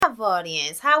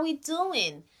audience. How we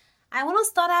doing? I want to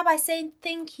start out by saying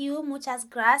thank you, muchas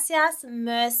gracias,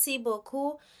 merci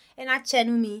beaucoup, and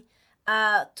achenumi.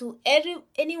 To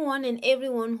anyone and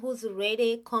everyone who's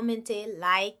rated, commented,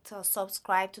 liked, or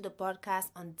subscribed to the podcast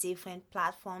on different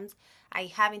platforms. I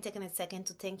haven't taken a second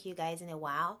to thank you guys in a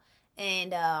while,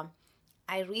 and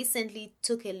I recently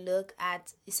took a look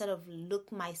at,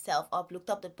 looked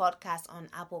up the podcast on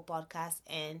Apple Podcasts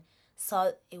and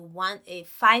saw a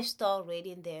 5-star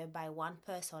rating there by one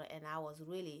person, and I was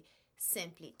really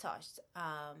simply touched.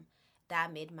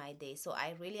 That made my day. So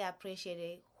I really appreciate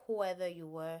it. Whoever you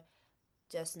were,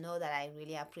 just know that I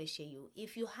really appreciate you.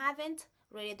 If you haven't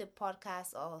rated the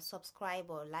podcast or subscribe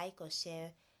or like or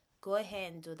share, go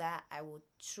ahead and do that. I would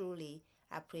truly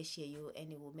appreciate you,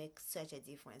 and it will make such a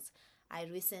difference. I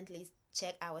recently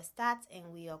checked our stats,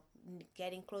 and we are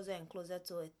getting closer and closer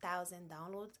to 1,000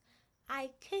 downloads.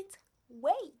 I can't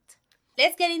wait.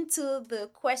 Let's get into the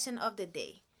question of the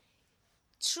day.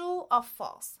 True or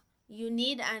false? You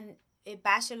need a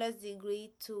bachelor's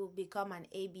degree to become an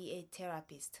ABA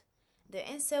therapist. The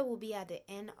answer will be at the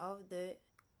end of the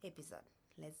episode.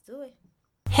 Let's do it.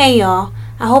 Hey y'all,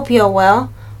 I hope you're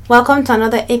well. Welcome to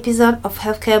another episode of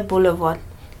Healthcare Boulevard.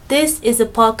 This is a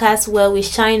podcast where we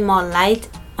shine more light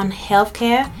on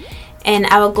healthcare, and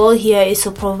our goal here is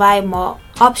to provide more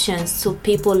options to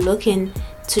people looking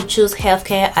to choose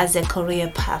healthcare as a career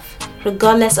path,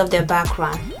 regardless of their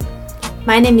background.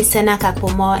 My name is Sena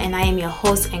Kakpomo, and I am your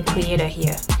host and creator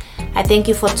here. I thank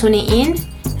you for tuning in.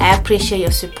 I appreciate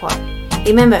your support.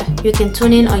 Remember, you can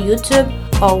tune in on YouTube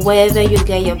or wherever you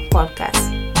get your podcasts.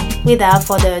 Without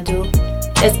further ado,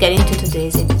 let's get into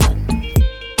today's episode.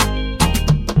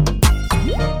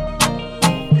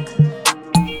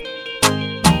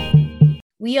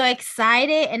 We are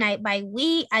excited, and I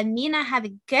mean I have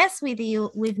a guest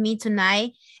with me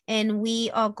tonight, and we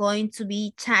are going to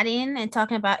be chatting and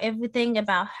talking about everything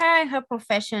about her and her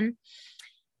profession.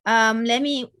 Let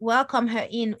me welcome her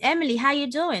in. Emily, how you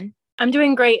doing? I'm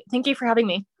doing great. Thank you for having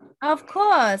me. Of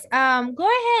course. Go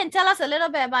ahead and tell us a little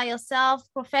bit about yourself,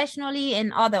 professionally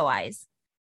and otherwise.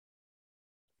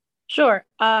 Sure.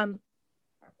 My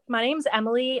name's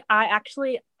Emily. I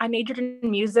majored in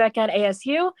music at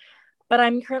ASU, but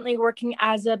I'm currently working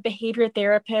as a behavior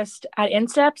therapist at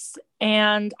INSTEPS,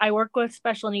 and I work with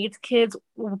special needs kids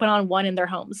one-on-one in their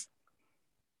homes.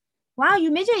 Wow,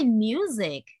 you major in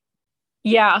music.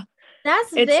 Yeah.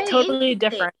 It's totally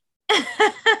different.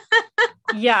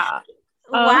 Yeah.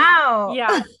 Wow.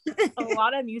 Yeah. A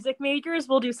lot of music majors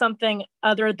will do something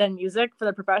other than music for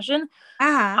the profession.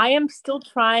 I am still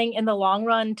trying in the long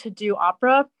run to do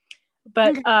opera,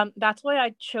 but that's why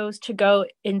I chose to go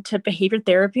into behavior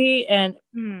therapy and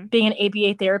being an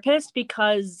ABA therapist,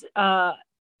 because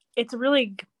it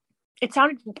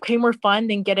sounded way more fun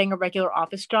than getting a regular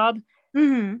office job.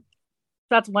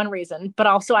 That's one reason. But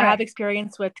also I have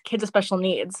experience with kids with special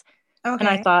needs. Okay. And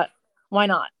I thought, why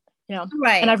not?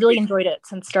 Right. And I've really enjoyed it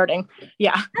since starting.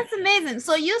 Yeah. That's amazing.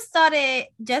 So you started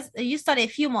a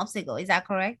few months ago, is that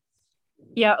correct?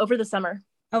 Yeah, over the summer.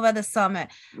 What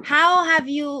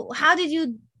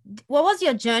was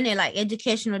your journey like,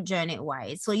 educational journey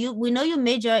wise? So we know you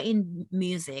major in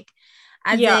music.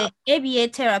 As a ABA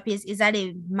therapist, is that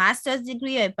a master's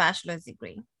degree or a bachelor's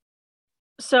degree?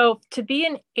 So to be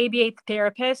an ABA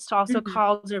therapist, also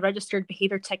called a registered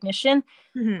behavior technician,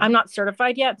 I'm not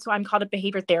certified yet, so I'm called a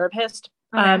behavior therapist.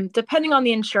 Okay. Depending on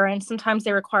the insurance, sometimes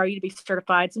they require you to be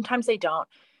certified, sometimes they don't.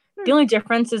 The only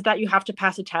difference is that you have to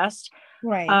pass a test.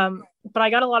 Right. But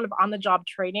I got a lot of on-the-job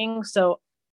training, so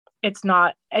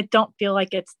I don't feel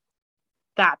like it's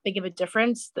that big of a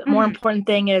difference. The more important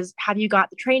thing is, have you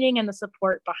got the training and the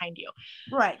support behind you?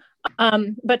 Right.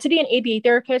 But to be an ABA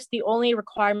therapist, the only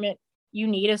requirement you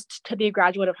need is to be a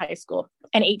graduate of high school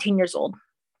and 18 years old.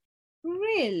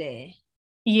 Really?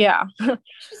 Yeah.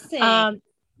 Interesting.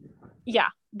 Yeah.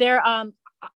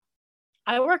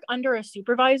 I work under a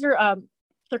supervisor.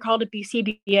 They're called a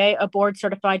BCBA, a board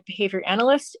certified behavior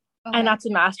analyst, and that's a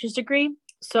master's degree.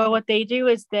 So what they do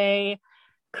is they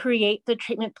create the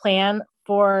treatment plan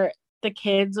for the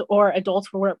kids or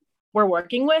adults we're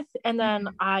working with, and then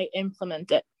I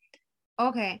implement it.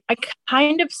 Okay. I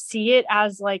kind of see it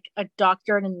as like a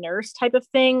doctor and a nurse type of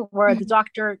thing, where the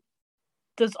doctor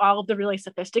does all of the really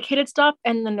sophisticated stuff,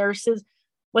 and the nurses,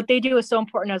 what they do is so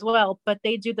important as well, but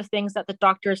they do the things that the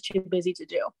doctor is too busy to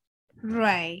do.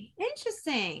 Right.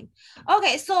 Interesting.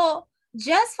 Okay, so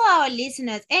just for our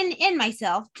listeners and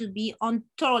myself to be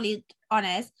totally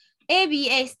honest,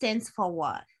 ABA stands for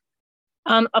what?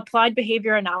 Applied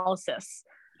behavior analysis.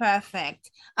 Perfect.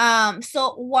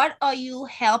 So what are you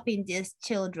helping these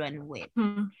children with?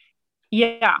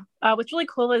 Yeah. What's really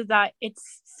cool is that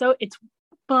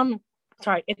um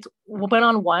it's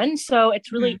one-on-one, so it's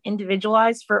Mm-hmm. really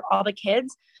individualized for all the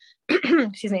kids.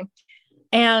 Excuse me.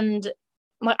 And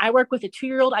I work with a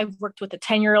 2-year-old. I've worked with a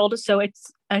 10-year-old, so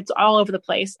it's all over the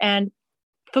place. And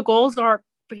the goals are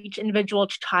for each individual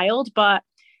child, but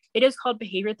it is called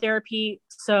behavior therapy.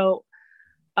 So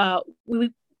uh,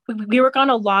 we we work on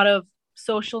a lot of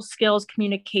social skills,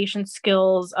 communication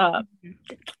skills,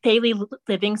 daily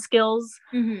living skills,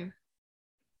 Mm-hmm.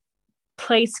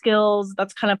 play skills.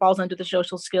 That's kind of falls under the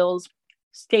social skills,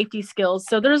 safety skills.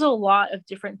 So there's a lot of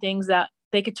different things that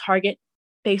they could target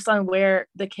based on where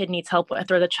the kid needs help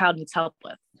with or the child needs help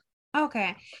with.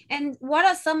 Okay. And what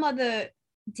are some of the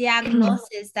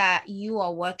diagnoses that you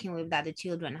are working with that the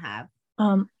children have?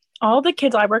 um, all the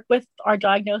kids I work with are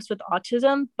diagnosed with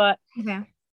autism, but Okay.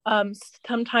 um,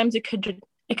 sometimes it could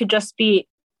just be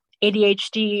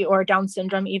ADHD or Down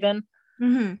syndrome even.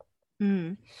 Mm-hmm.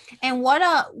 Mm-hmm. And what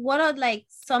are like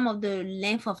some of the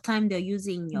length of time they're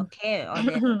using in your care? Or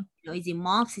they, is it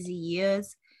months? Is it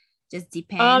years? Just um,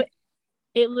 depends.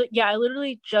 it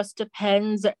literally just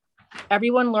depends.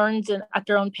 Everyone learns at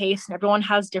their own pace, and everyone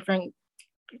has different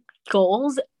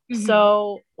goals. Mm-hmm.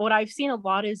 So what I've seen a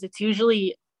lot is it's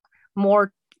usually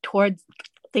more towards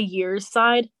the years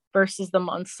side versus the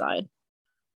month side.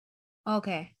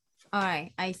 Okay. All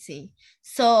right. I see.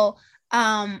 So,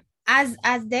 as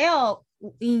they are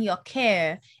in your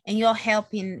care and you're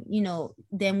helping,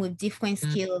 them with different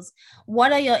skills,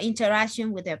 what are your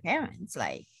interaction with their parents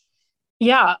like?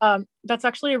 Yeah, that's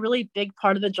actually a really big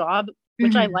part of the job,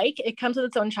 which I Mm-hmm. like. It comes with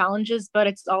its own challenges, but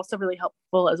it's also really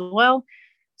helpful as well.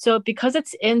 So because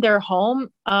it's in their home,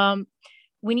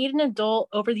 we need an adult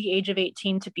over the age of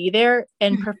 18 to be there,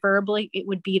 and preferably it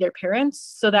would be their parents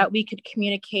so that we could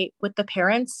communicate with the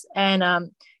parents and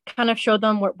kind of show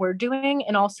them what we're doing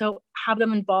and also have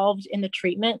them involved in the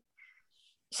treatment.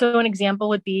 So an example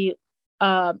would be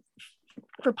uh,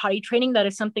 for potty training, that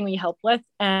is something we help with.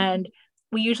 And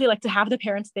we usually like to have the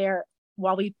parents there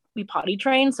while we potty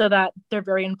train so that they're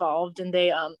very involved and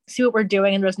they see what we're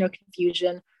doing and there's no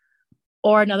confusion.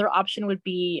 Or another option would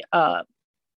be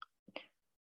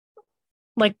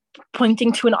like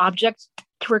pointing to an object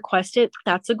to request it.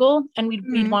 That's a goal. And we'd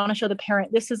Mm-hmm. want to show the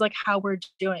parent this is like how we're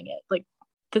doing it. Like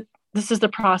this is the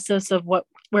process of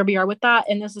where we are with that.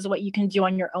 And this is what you can do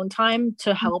on your own time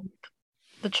to help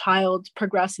the child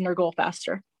progress in their goal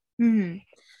faster. Mm-hmm.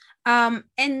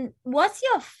 And what's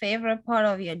your favorite part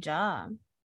of your job?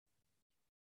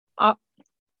 Uh,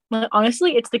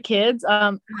 Honestly, it's the kids.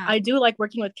 Uh-huh. I do like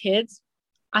working with kids.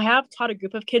 I have taught a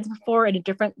group of kids before in a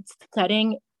different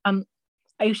setting.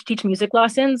 I used to teach music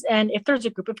lessons, and if there's a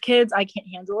group of kids, I can't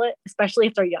handle it, especially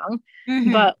if they're young.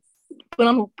 Mm-hmm. But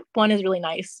one is really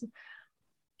nice,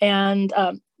 and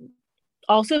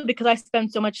also because I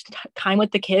spend so much time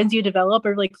with the kids, you develop a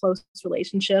really close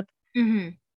relationship, Mm-hmm.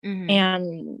 Mm-hmm.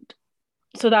 and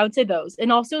so that I would say those,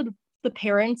 and also the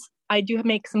parents. I do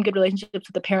make some good relationships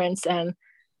with the parents, and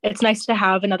it's nice to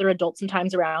have another adult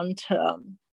sometimes around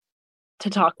to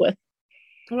talk with.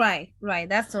 Right, right.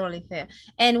 That's totally fair.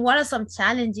 And what are some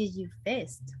challenges you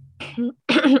faced?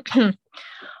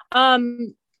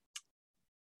 um,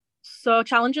 so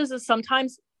challenges is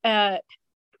sometimes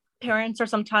parents are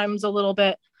sometimes a little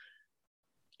bit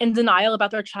in denial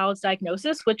about their child's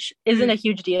diagnosis, which isn't a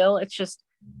huge deal.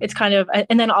 It's kind of,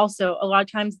 and then also a lot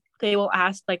of times they will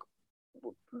ask like,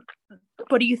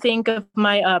 what do you think of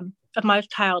my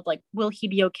child? Like, will he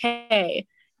be okay?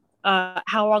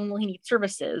 How long will he need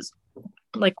services?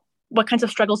 Like, what kinds of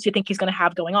struggles do you think he's going to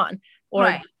have going on? Or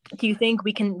Right, do you think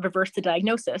we can reverse the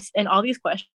diagnosis? And all these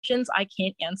questions I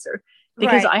can't answer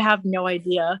because right, I have no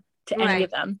idea to any right,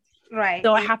 of them. right.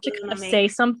 So I And have to you kind wanna of make, say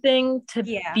something to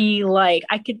yeah, be like,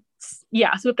 I could,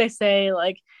 yeah. So if they say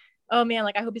like, oh man,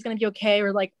 like I hope he's going to be okay,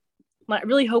 or like, I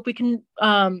really hope we can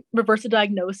reverse the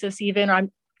diagnosis even, or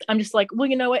I'm just like, well,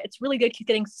 you know what? It's really good he's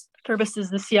getting services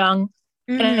this young,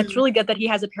 and it's mm-hmm. really good that he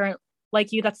has a parent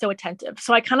like you that's so attentive.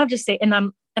 So I kind of just say,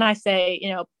 and I say,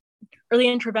 early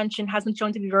intervention has been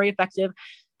shown to be very effective.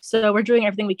 So we're doing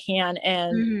everything we can,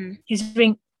 and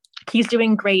Mm-hmm. he's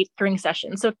doing great during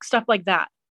sessions. So stuff like that,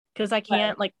 because I Right,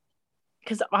 can't like,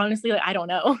 because honestly, like I don't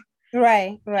know.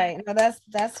 right, right. No,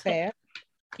 that's fair.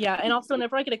 Yeah, and also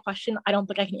whenever I get a question I don't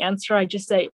think I can answer, I just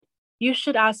say, you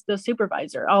should ask the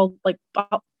supervisor. I'll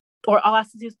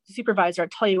ask the supervisor. I'll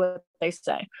tell you what they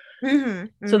say. Mm-hmm.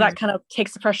 So Mm-hmm. that kind of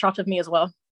takes the pressure off of me as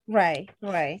well. Right,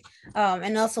 right.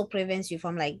 And also prevents you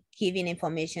from like giving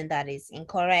information that is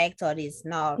incorrect or is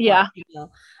not Yeah, what.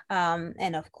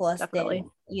 And of course, definitely. then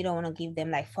you don't want to give them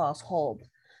like false hope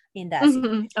in that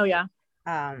situation. Oh yeah.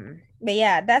 But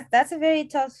yeah, that's a very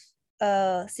tough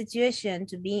situation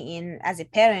to be in as a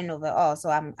parent overall. So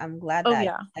I'm glad Oh that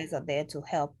yeah. you guys are there to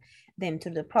help them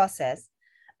through the process.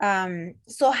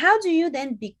 So how do you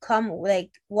then become,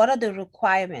 like, what are the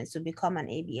requirements to become an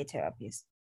ABA therapist?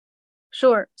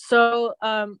 Sure. So,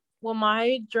 well,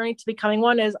 my journey to becoming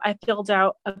one is I filled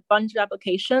out a bunch of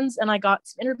applications and I got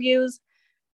some interviews.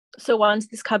 So once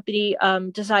this company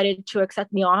decided to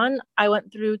accept me on, I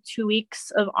went through 2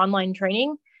 weeks of online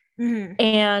training,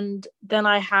 and then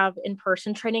I have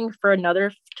in-person training for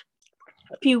another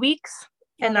few weeks.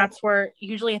 And Okay. that's where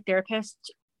usually a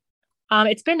therapist,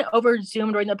 it's been over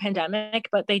Zoom during the pandemic,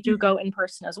 but they do go in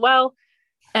person as well.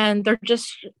 And they're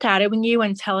just shadowing you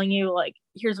and telling you, like,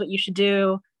 here's what you should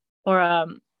do, or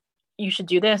you should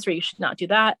do this, or you should not do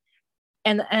that.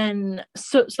 And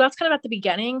so that's kind of at the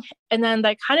beginning, and then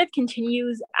that kind of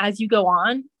continues as you go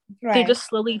on. They just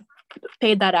slowly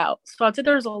fade that out. So I'd say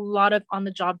there's a lot of on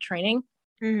the job training.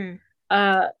 On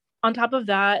top of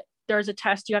that, there's a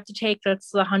test you have to take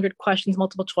that's 100 questions,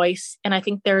 multiple choice, and I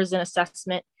think there's an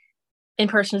assessment,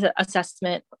 in-person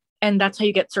assessment, and that's how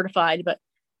you get certified. But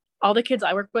all the kids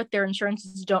I work with, their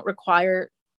insurances don't require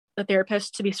the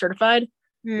therapist to be certified,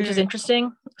 which is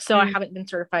interesting. So I haven't been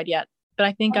certified yet, but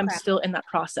I think I'm still in that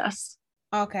process.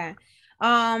 Okay.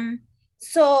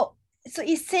 So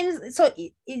it seems, so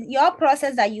your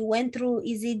process that you went through,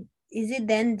 is it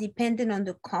then dependent on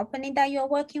the company that you're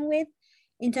working with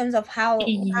in terms of how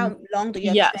long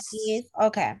your training is?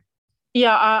 Okay.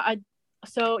 Yeah.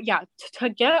 So yeah, to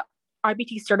get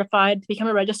RBT certified, to become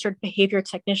a registered behavior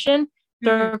technician,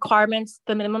 the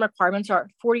minimum requirements are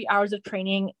 40 hours of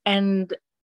training and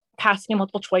passing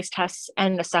multiple choice tests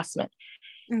and an assessment.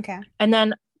 Okay. And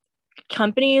then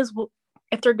companies,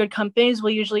 if they're good companies,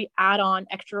 will usually add on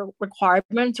extra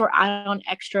requirements or add on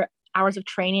extra hours of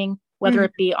training, whether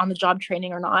it be on the job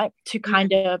training or not, to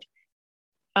kind of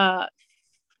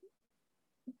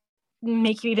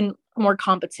make you even more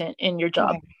competent in your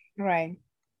job. Right.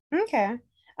 Okay.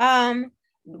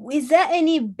 Is there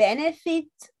any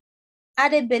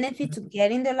added benefit to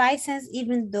getting the license,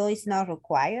 even though it's not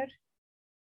required?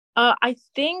 I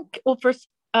think, well, first,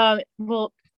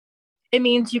 it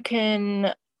means you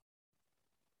can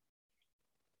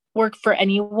work for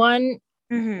anyone,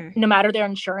 no matter their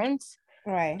insurance.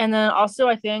 Right. And then also,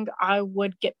 I think I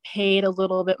would get paid a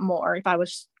little bit more if I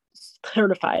was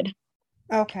certified.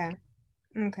 Okay.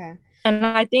 And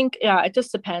I think, yeah, it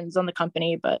just depends on the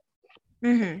company, but.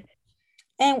 And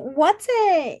what's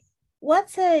a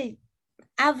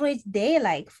average day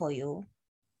like for you?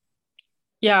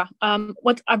 Yeah. I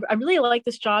really like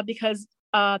this job because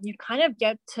you kind of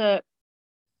get to,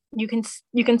 you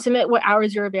can submit what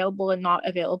hours you're available and not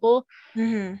available.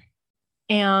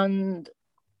 And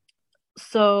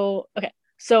so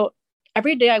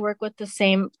every day I work with the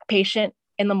same patient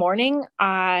in the morning.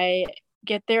 I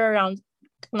get there around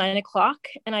 9 o'clock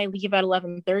and I leave at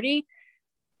 11:30.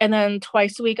 And then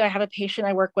twice a week I have a patient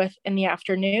I work with in the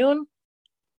afternoon.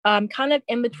 I'm kind of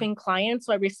in between clients.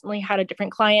 So I recently had a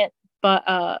different client, but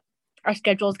our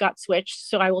schedules got switched.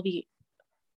 So I will be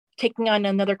taking on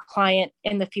another client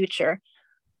in the future.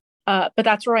 But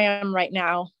that's where I am right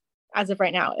now. As of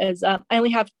right now, is I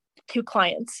only have 2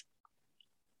 clients.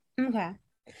 Okay.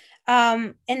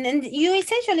 And then you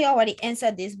essentially already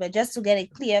answered this, but just to get a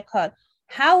clear cut,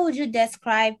 how would you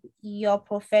describe your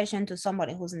profession to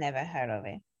somebody who's never heard of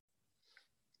it?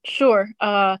 Sure.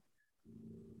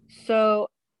 So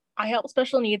I help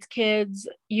special needs kids.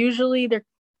 Usually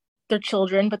they're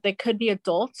children, but they could be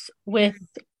adults with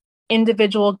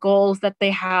individual goals that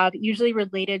they have, usually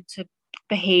related to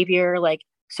behavior, like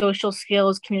social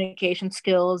skills, communication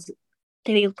skills,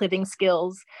 daily living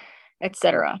skills,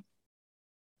 etc.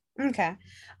 Okay.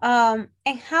 And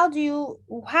how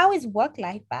is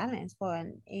work-life balance for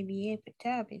an ABA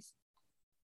therapist?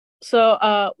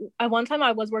 So at one time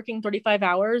I was working 35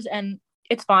 hours and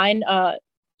it's fine.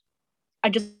 I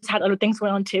just had other things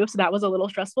going on too, so that was a little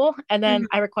stressful. And then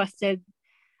I requested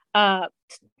to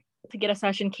get a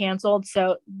session canceled.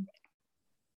 So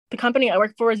the company I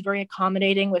work for is very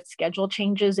accommodating with schedule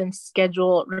changes and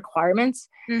schedule requirements,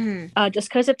 just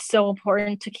because it's so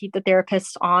important to keep the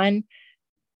therapist on,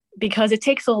 because it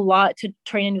takes a lot to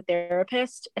train a new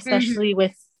therapist, especially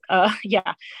with so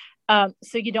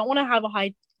you don't want to have a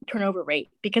high turnover rate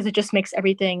because it just makes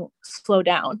everything slow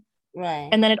down. Right.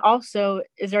 And then it also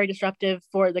is very disruptive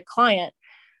for the client,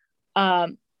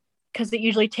 because it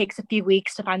usually takes a few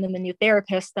weeks to find them a new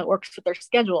therapist that works with their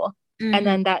schedule. And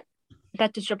then that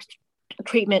disrupts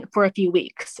treatment for a few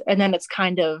weeks. And then it's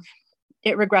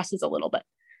it regresses a little bit.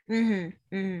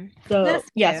 So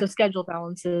yeah, so schedule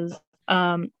balances.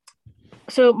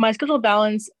 So my schedule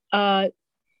balance,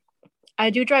 I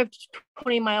do drive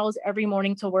 20 miles every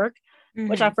morning to work,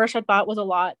 which at first I thought was a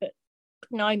lot, but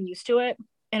now I'm used to it.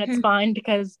 And it's fine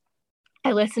because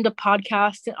I listen to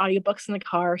podcasts and audiobooks in the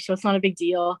car, so it's not a big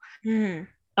deal.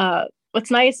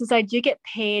 What's nice is I do get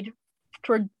paid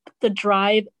for the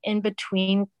drive in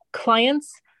between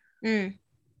clients.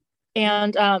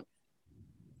 And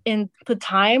in the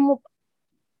time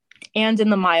and in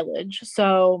the mileage.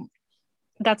 So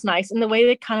that's nice. And the way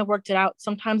they kind of worked it out,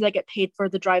 sometimes I get paid for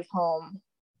the drive home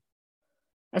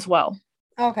as well.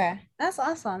 Okay, that's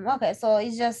awesome. Okay, so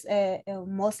it's just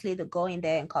mostly the going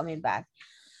there and coming back.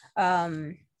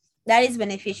 That is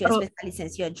beneficial, especially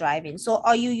since you're driving. So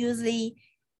are you usually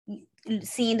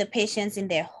seeing the patients in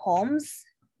their homes?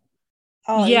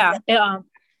 Yeah.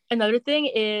 Another thing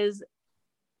is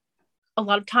a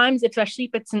lot of times, especially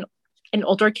if it's an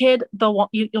older kid,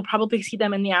 you'll probably see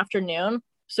them in the afternoon.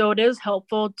 So it is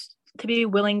helpful to be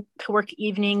willing to work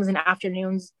evenings and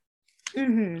afternoons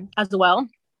as well.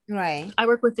 Right. I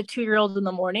work with the 2-year-old in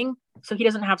the morning, so he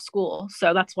doesn't have school.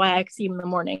 So that's why I see him in the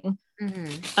morning.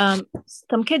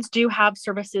 Some kids do have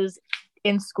services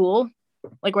in school,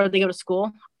 like where they go to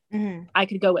school. I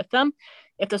could go with them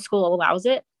if the school allows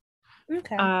it.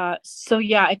 Okay. So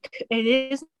yeah, it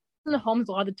is in the homes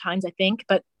a lot of the times, I think.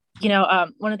 But you know,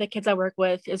 one of the kids I work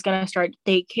with is going to start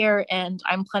daycare, and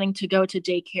I'm planning to go to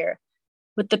daycare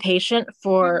with the patient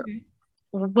for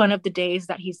one of the days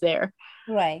that he's there.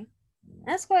 Right.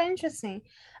 That's quite interesting.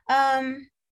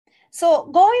 So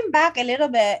going back a little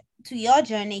bit to your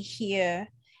journey here,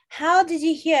 how did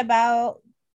you hear about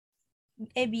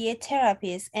ABA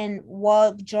therapists and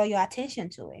what drew your attention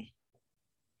to it?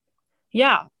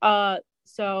 Yeah.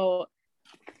 So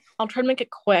I'll try to make it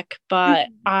quick, but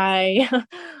okay.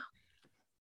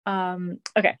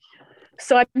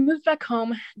 So I moved back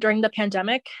home during the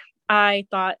pandemic. I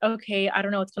thought, okay, I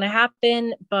don't know what's going to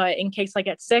happen, but in case I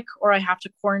get sick or I have to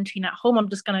quarantine at home,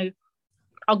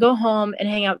 I'll go home and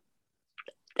hang out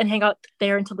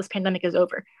there until this pandemic is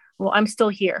over. Well, I'm still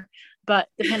here, but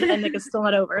the pandemic is still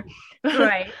not over.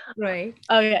 Right.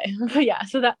 Okay. But yeah,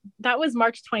 so that was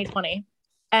March 2020.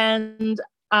 And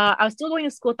I was still going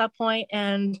to school at that point,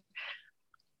 and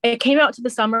it came out to the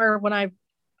summer when I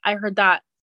heard that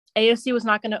ASU was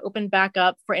not going to open back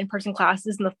up for in-person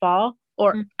classes in the fall,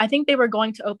 or I think they were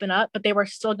going to open up, but they were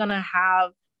still going to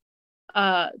have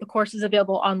the courses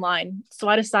available online. So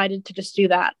I decided to just do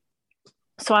that.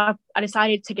 So I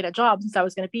decided to get a job since I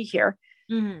was going to be here.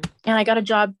 And I got a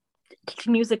job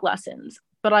teaching music lessons,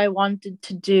 but I wanted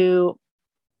to do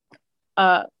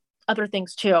other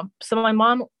things too. So my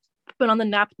mom put on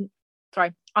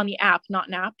the app, not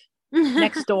Nap,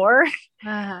 Nextdoor.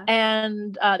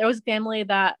 And there was a family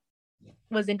that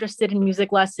was interested in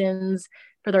music lessons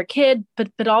for their kid,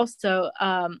 but also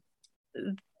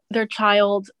their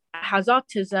child has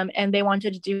autism, and they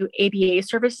wanted to do ABA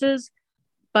services,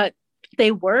 but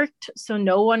they worked, so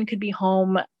no one could be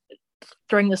home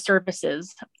during the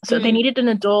services. So they needed an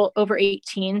adult over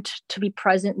 18 to be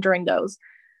present during those.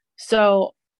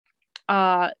 So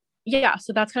yeah,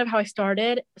 so that's kind of how I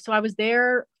started. So I was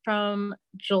there from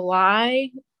July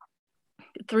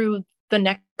through the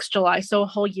next July, so a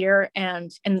whole year.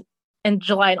 And in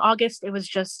July and August, it was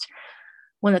just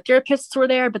when the therapists were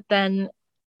there. But then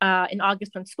in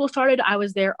August, when school started, I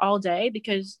was there all day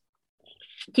because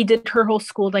he did her whole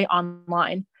school day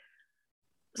online.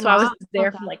 So I was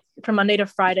there from Monday to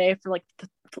Friday for like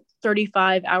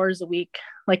 35 hours a week,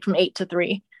 like from 8 to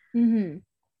 3.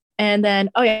 And then,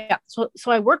 so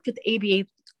I worked with ABA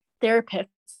therapists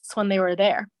when they were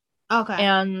there. Okay.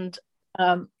 And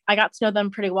I got to know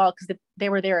them pretty well because they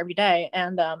were there every day.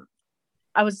 And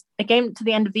it came to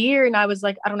the end of the year, and I was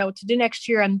like, I don't know what to do next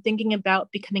year. I'm thinking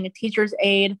about becoming a teacher's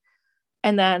aide.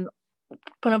 And then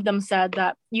one of them said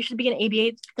that you should be an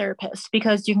ABA therapist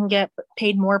because you can get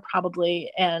paid more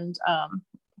probably. And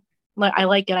I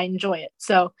like it. I enjoy it.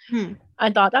 So I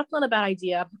thought that's not a bad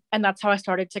idea. And that's how I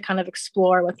started to kind of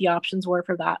explore what the options were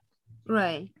for that.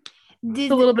 Right.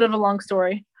 It's a little bit of a long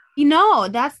story.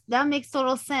 That makes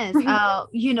total sense.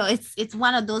 It's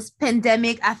one of those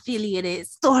pandemic affiliated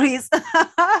stories.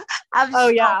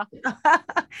 Yeah.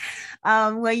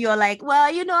 Where you're like,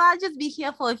 well, I'll just be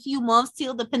here for a few months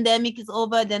till the pandemic is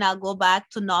over, then I'll go back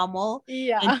to normal.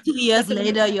 Yeah. And 2 years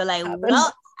later, you're like,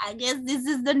 well, I guess this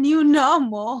is the new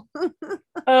normal.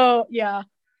 Oh yeah.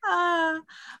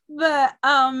 But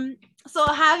so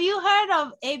have you heard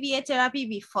of ABA therapy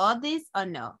before this or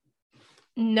no?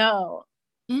 No.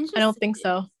 I don't think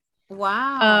so.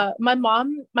 Wow. My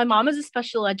mom is a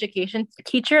special education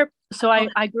teacher, so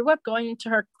I grew up going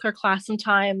to her class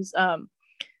sometimes to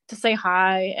say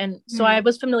hi, and so I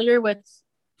was familiar with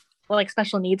like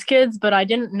special needs kids, but I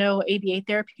didn't know ABA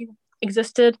therapy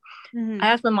existed. I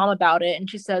asked my mom about it, and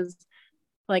she says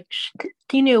like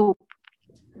she knew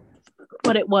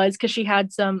what it was because she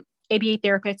had some ABA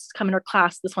therapists come in her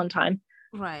class this one time.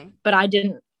 Right. But I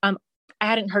didn't. I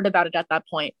hadn't heard about it at that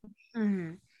point.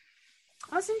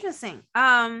 That's interesting.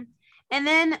 And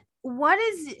then what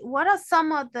are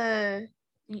some of the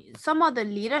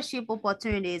leadership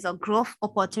opportunities or growth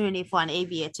opportunity for an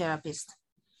ABA therapist?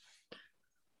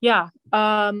 Yeah.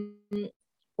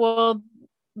 Well,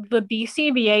 the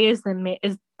BCBA is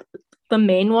the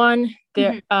main one.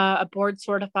 They're a board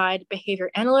certified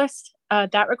behavior analyst.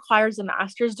 That requires a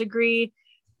master's degree,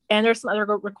 and there's some other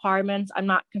requirements I'm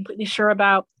not completely sure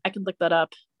about. I could look that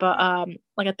up, but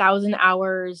like 1,000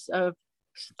 hours of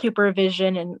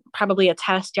supervision and probably a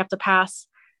test you have to pass,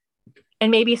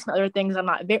 and maybe some other things that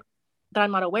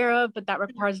I'm not aware of, but that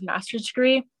requires a master's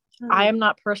degree. I am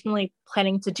not personally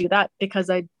planning to do that because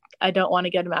I don't want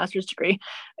to get a master's degree.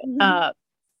 But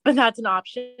that's an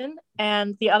option.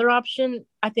 And the other option,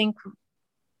 I think,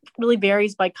 really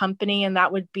varies by company, and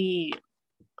that would be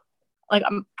like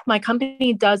my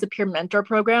company does a peer mentor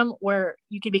program where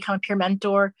you can become a peer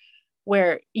mentor,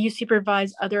 where you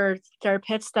supervise other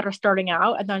therapists that are starting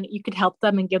out, and then you could help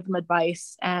them and give them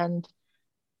advice and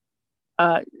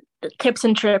tips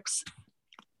and tricks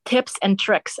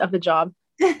of the job.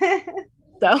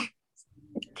 So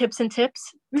tips and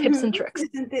tricks. Tips and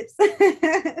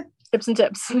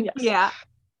tips. Yes. Yeah.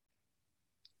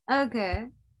 Okay.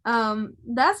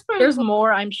 That's pretty. There's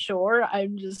more, I'm sure.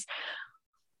 I'm just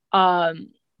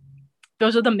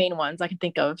those are the main ones I can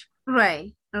think of.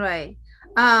 Right.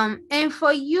 And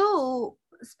for you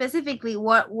specifically,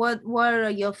 what are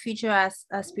your future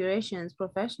aspirations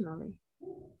professionally?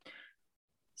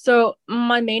 So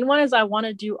my main one is I want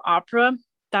to do opera.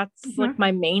 That's like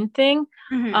my main thing.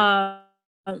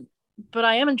 But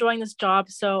I am enjoying this job,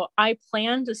 so I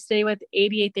plan to stay with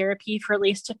ABA therapy for at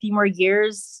least a few more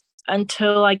years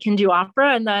until I can do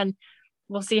opera, and then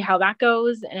we'll see how that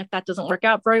goes. And if that doesn't work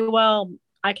out very well,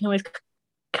 I can always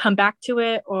come back to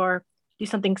it or do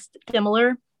something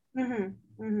similar. So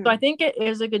I think it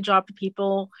is a good job for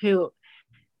people who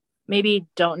maybe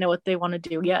don't know what they want to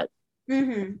do yet,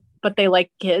 but they like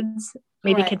kids,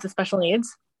 maybe kids with special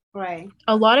needs. Right.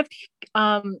 A lot of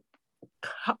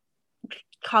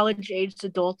college-aged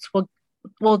adults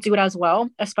will do it as well,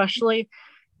 especially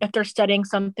if they're studying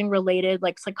something related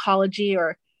like psychology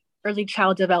or early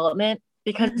child development,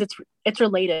 because it's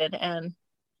related, and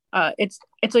it's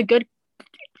a good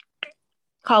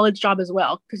college job as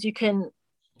well because you can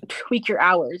tweak your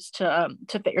hours to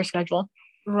fit your schedule.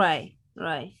 Right.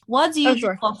 What do you do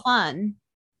for fun?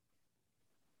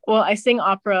 Well, I sing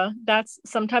opera. That's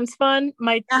sometimes fun.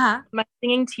 My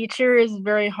singing teacher is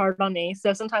very hard on me,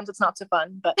 so sometimes it's not so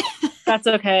fun, but that's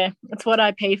okay. It's what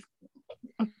I pay.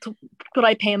 What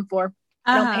I pay him for.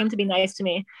 I don't pay him to be nice to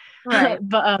me. Right.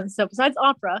 But so besides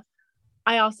opera,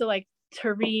 I also like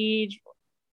to read,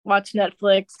 watch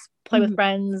Netflix, play with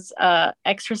friends,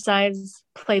 exercise,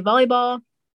 play volleyball,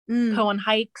 go on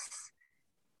hikes.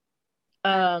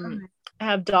 I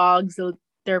have dogs, so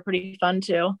they're pretty fun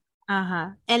too.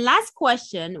 And last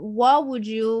question, what would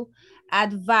you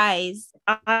advise?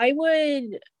 I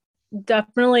would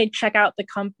definitely check out the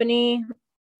company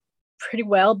pretty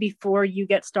well before you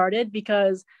get started,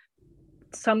 because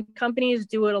some companies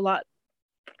do it a lot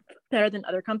better than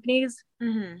other companies.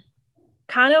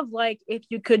 Kind of like if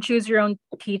you could choose your own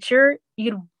teacher,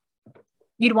 you'd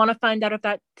want to find out if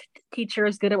that teacher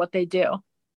is good at what they do.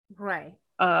 Right.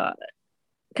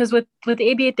 Because with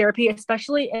ABA therapy,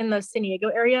 especially in the San Diego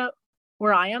area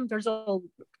where I am, there's a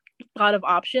lot of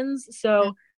options.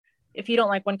 So if you don't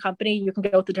like one company, you can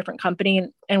go with a different company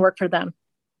and work for them.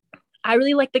 I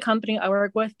really like the company I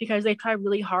work with because they try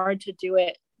really hard to do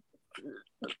it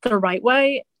the right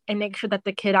way and make sure that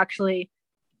the kid actually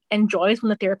enjoys when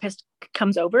the therapist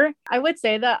comes over. I would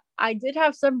say that I did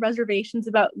have some reservations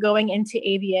about going into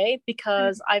ABA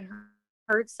because I've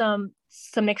heard some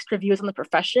mixed reviews on the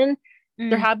profession.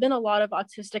 There have been a lot of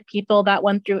autistic people that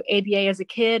went through ABA as a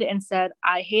kid and said,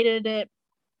 I hated it.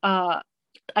 I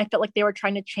felt like they were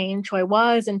trying to change who I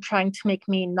was and trying to make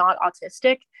me not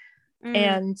autistic.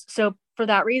 And so for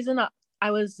that reason,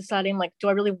 I was deciding, like, do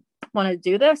I really want to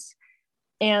do this?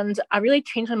 And I really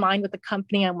changed my mind with the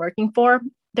company I'm working for.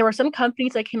 There were some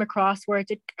companies I came across where it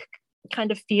did kind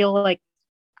of feel like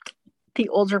the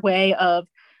older way of,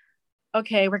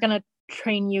 okay, we're going to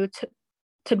train you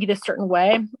to be this certain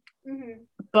way.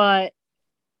 But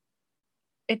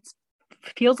it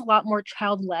feels a lot more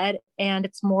child-led, and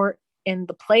it's more in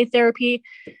the play therapy.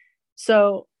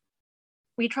 So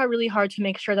we try really hard to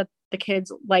make sure that the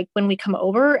kids like when we come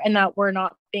over, and that we're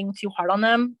not being too hard on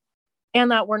them,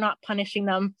 and that we're not punishing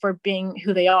them for being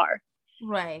who they are.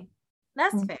 Right.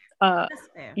 That's fair. That's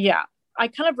fair. Yeah. I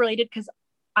kind of related because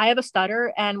I have a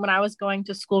stutter, and when I was going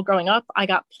to school growing up, I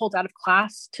got pulled out of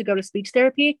class to go to speech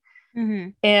therapy,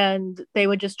 and they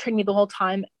would just train me the whole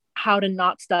time how to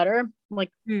not stutter,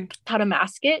 like how to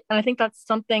mask it. And I think that's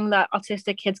something that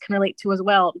autistic kids can relate to as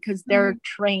well, because they're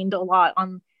trained a lot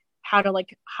on how to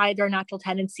like hide their natural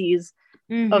tendencies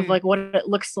of like what it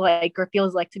looks like or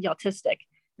feels like to be autistic.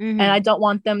 And I don't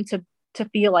want them to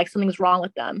feel like something's wrong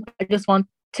with them. I just want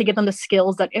to give them the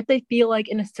skills that if they feel like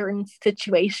in a certain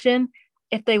situation,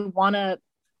 if they want to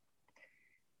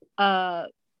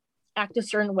act a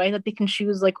certain way, that they can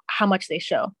choose like how much they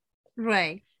show.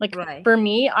 Right. Like for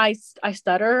me, I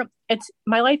stutter.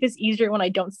 My life is easier when I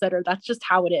don't stutter. That's just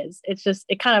how it is.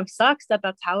 It kind of sucks that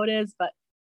that's how it is, but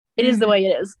it is the way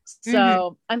it is.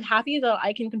 So I'm happy that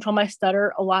I can control my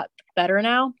stutter a lot better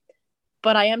now,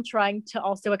 but I am trying to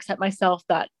also accept myself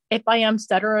that if I am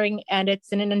stuttering and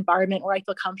it's in an environment where I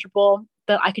feel comfortable,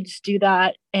 that I could just do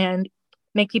that and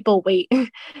make people wait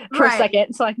for a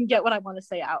second so I can get what I want to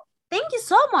say out. Thank you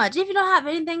so much. If you don't have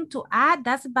anything to add,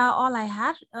 that's about all I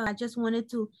had. I just wanted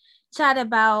to chat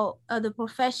about the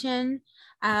profession.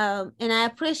 And I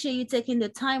appreciate you taking the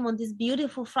time on this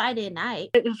beautiful Friday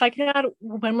night. If I could add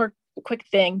one more quick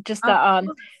thing, just that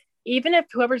even if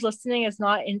whoever's listening is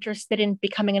not interested in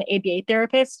becoming an ABA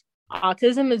therapist,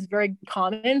 autism is very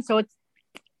common. So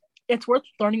it's worth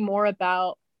learning more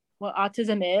about what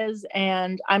autism is.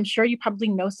 And I'm sure you probably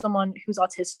know someone who's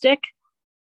autistic.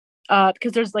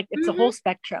 Because there's like it's a whole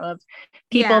spectrum of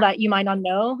people that you might not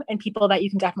know and people that you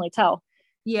can definitely tell.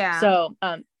 So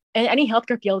in any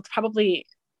healthcare field, it's probably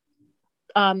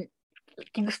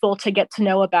useful to get to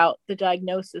know about the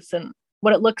diagnosis and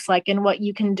what it looks like and what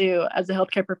you can do as a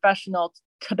healthcare professional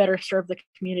to better serve the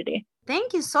community.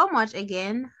 Thank you so much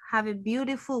again. Have a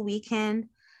beautiful weekend.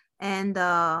 And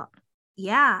now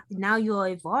you're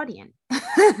a Edvardian.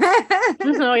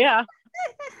 Oh yeah.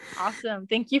 Awesome.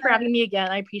 Thank you for having me again.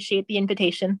 I appreciate the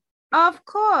invitation. Of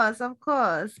course. All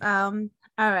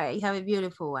right. You have a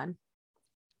beautiful one.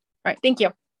 All right. Thank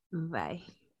you. Bye.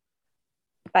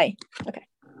 Okay.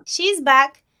 She's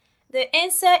back. The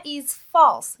answer is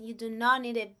false. You do not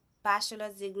need a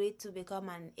bachelor's degree to become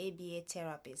an ABA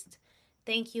therapist.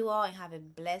 Thank you all and have a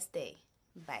blessed day.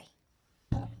 Bye.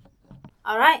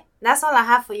 All right. That's all I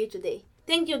have for you today.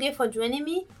 Thank you again for joining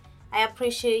me. I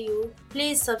appreciate you.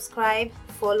 Please subscribe,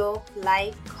 follow,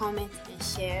 like, comment, and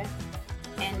share.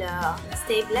 And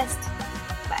stay blessed.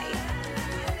 Bye.